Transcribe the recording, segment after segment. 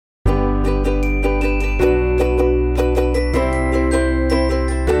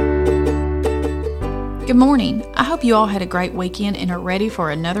Good morning. I hope you all had a great weekend and are ready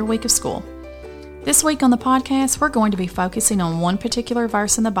for another week of school. This week on the podcast, we're going to be focusing on one particular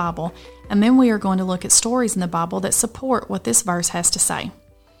verse in the Bible, and then we are going to look at stories in the Bible that support what this verse has to say.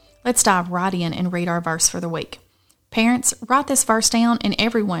 Let's dive right in and read our verse for the week. Parents, write this verse down, and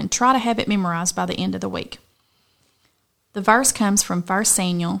everyone, try to have it memorized by the end of the week. The verse comes from 1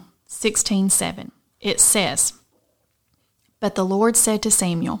 Samuel 16:7. It says, "But the Lord said to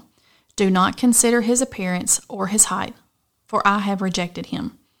Samuel, do not consider his appearance or his height, for I have rejected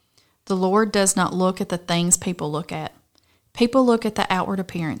him. The Lord does not look at the things people look at. People look at the outward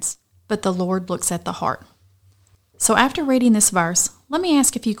appearance, but the Lord looks at the heart." So after reading this verse, let me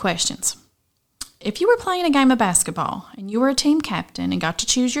ask a few questions. If you were playing a game of basketball and you were a team captain and got to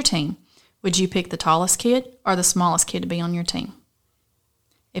choose your team, would you pick the tallest kid or the smallest kid to be on your team?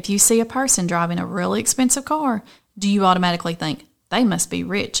 If you see a person driving a really expensive car, do you automatically think, they must be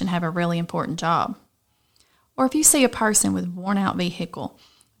rich and have a really important job? Or if you see a person with a worn-out vehicle,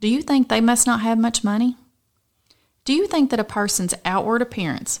 do you think they must not have much money? Do you think that a person's outward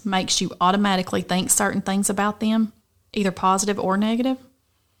appearance makes you automatically think certain things about them, either positive or negative?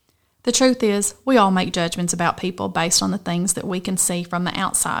 The truth is, we all make judgments about people based on the things that we can see from the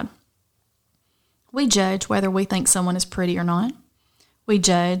outside. We judge whether we think someone is pretty or not. We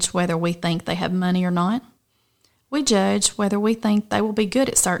judge whether we think they have money or not. We judge whether we think they will be good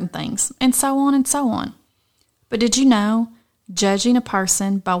at certain things, and so on and so on. But did you know, judging a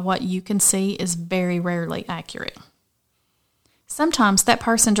person by what you can see is very rarely accurate. Sometimes that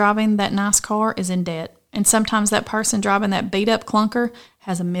person driving that nice car is in debt, and sometimes that person driving that beat-up clunker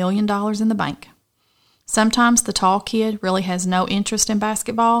has $1 million in the bank. Sometimes the tall kid really has no interest in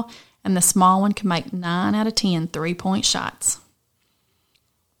basketball, and the small one can make 9 out of 10 three-point shots.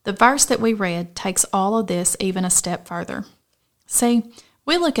 The verse that we read takes all of this even a step further. See,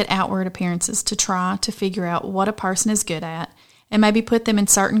 we look at outward appearances to try to figure out what a person is good at and maybe put them in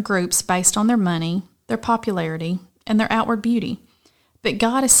certain groups based on their money, their popularity, and their outward beauty. But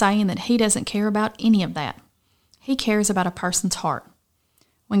God is saying that He doesn't care about any of that. He cares about a person's heart.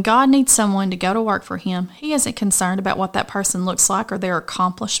 When God needs someone to go to work for Him, He isn't concerned about what that person looks like or their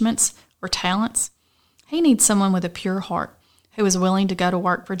accomplishments or talents. He needs someone with a pure heart who is willing to go to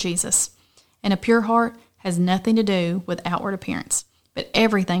work for Jesus. And a pure heart has nothing to do with outward appearance, but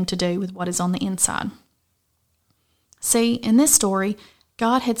everything to do with what is on the inside. See, in this story,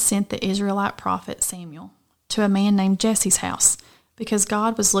 God had sent the Israelite prophet Samuel to a man named Jesse's house because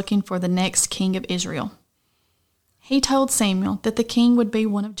God was looking for the next king of Israel. He told Samuel that the king would be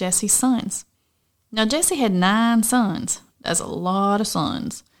one of Jesse's sons. Now, Jesse had 9 sons. That's a lot of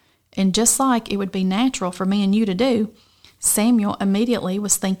sons. And just like it would be natural for me and you to do, Samuel immediately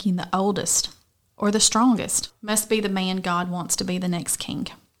was thinking the oldest, or the strongest, must be the man God wants to be the next king.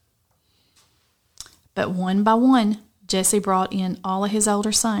 But one by one, Jesse brought in all of his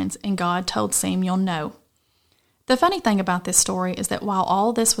older sons, and God told Samuel no. The funny thing about this story is that while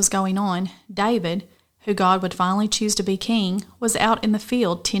all this was going on, David, who God would finally choose to be king, was out in the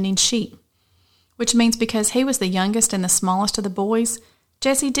field tending sheep. Which means because he was the youngest and the smallest of the boys,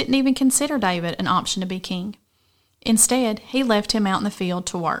 Jesse didn't even consider David an option to be king. Instead, he left him out in the field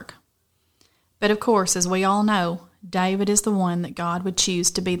to work. But of course, as we all know, David is the one that God would choose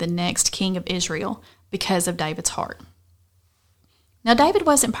to be the next king of Israel because of David's heart. Now, David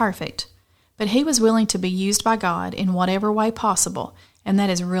wasn't perfect, but he was willing to be used by God in whatever way possible, and that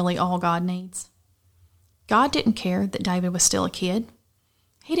is really all God needs. God didn't care that David was still a kid.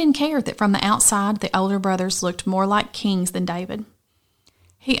 He didn't care that from the outside the older brothers looked more like kings than David.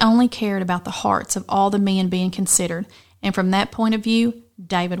 He only cared about the hearts of all the men being considered, and from that point of view,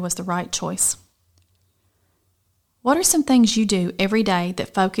 David was the right choice. What are some things you do every day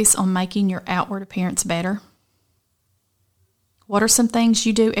that focus on making your outward appearance better? What are some things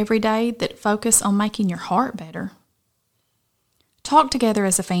you do every day that focus on making your heart better? Talk together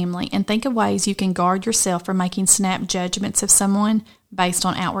as a family and think of ways you can guard yourself from making snap judgments of someone based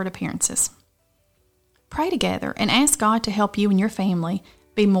on outward appearances. Pray together and ask God to help you and your family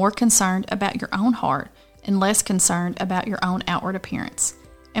be more concerned about your own heart and less concerned about your own outward appearance.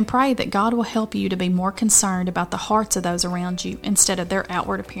 And pray that God will help you to be more concerned about the hearts of those around you instead of their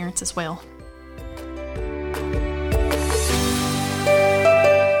outward appearance as well.